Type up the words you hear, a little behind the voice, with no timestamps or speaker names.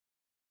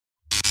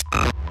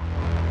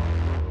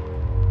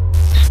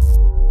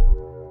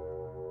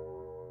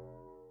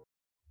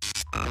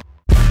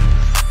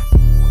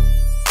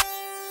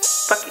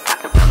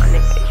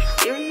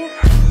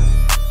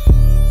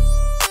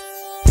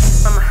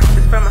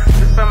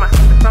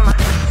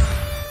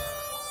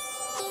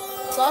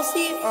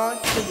Versauccy on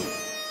the beat.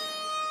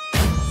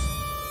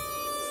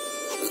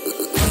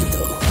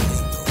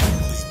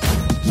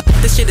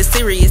 This shit is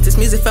serious. This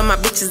music for my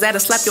bitches that'll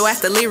slap your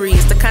ass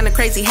delirious. The kind of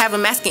crazy have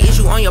 'em asking, is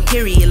you on your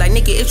period? Like,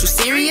 nigga, is you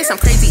serious? I'm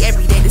crazy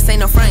every day. This ain't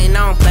no frontin',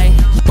 I don't play.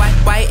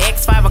 White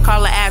X5, I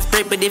call her ass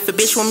Brit. But if a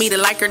bitch want me to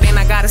like her, then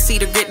I gotta see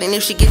the grit. And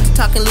if she get to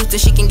talking loose, then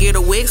she can get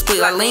a wig split.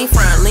 Like, lean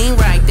front, lean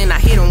right, then I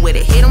hit 'em with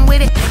it. Hit 'em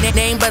with it.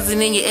 They ain't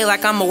buzzing in your ear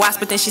like I'm a wasp.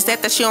 But then she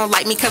said that she don't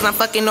like me cause I'm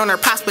fucking on her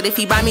pops. But if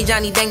he buy me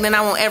Johnny Dang, then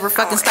I won't ever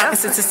fucking stop. And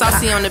since it's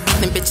saucy on the beat,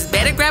 then bitches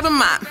better grab a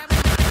mop.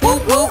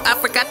 Whoop whoop, I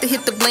forgot to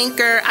hit the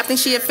blinker. I think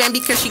she a fan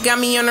because she got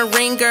me on a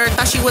ringer.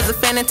 Thought she was a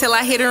fan until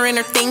I hit her in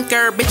her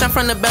thinker. Bitch, I'm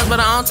from the bells, but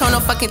I don't tone no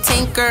fucking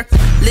tinker.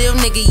 Lil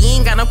nigga, you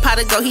ain't got no pot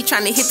to go. He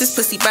tryna hit this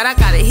pussy, but I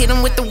gotta hit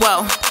him with the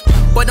whoa.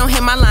 Boy, don't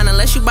hit my line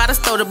unless you bout to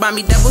stole to buy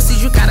me double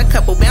C's. You got a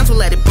couple bands, we'll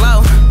let it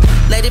blow.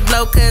 Let it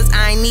blow, cause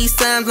I need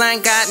sons. I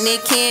ain't got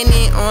Nick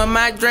Cannon on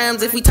my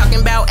drums. If we talking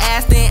about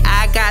ass, then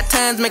I got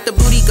tons. Make the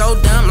booty go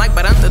dumb, like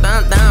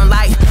ba-dum-da-dum-dum.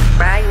 Like,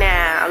 right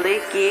now,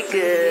 lick it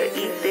good.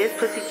 Eat this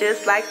pussy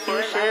just like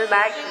you should.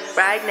 Like,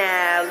 right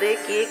now, lick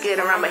it good.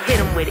 Or I'ma hit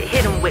him with it,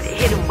 hit him with it,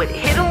 hit him with it,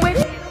 hit him with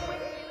it.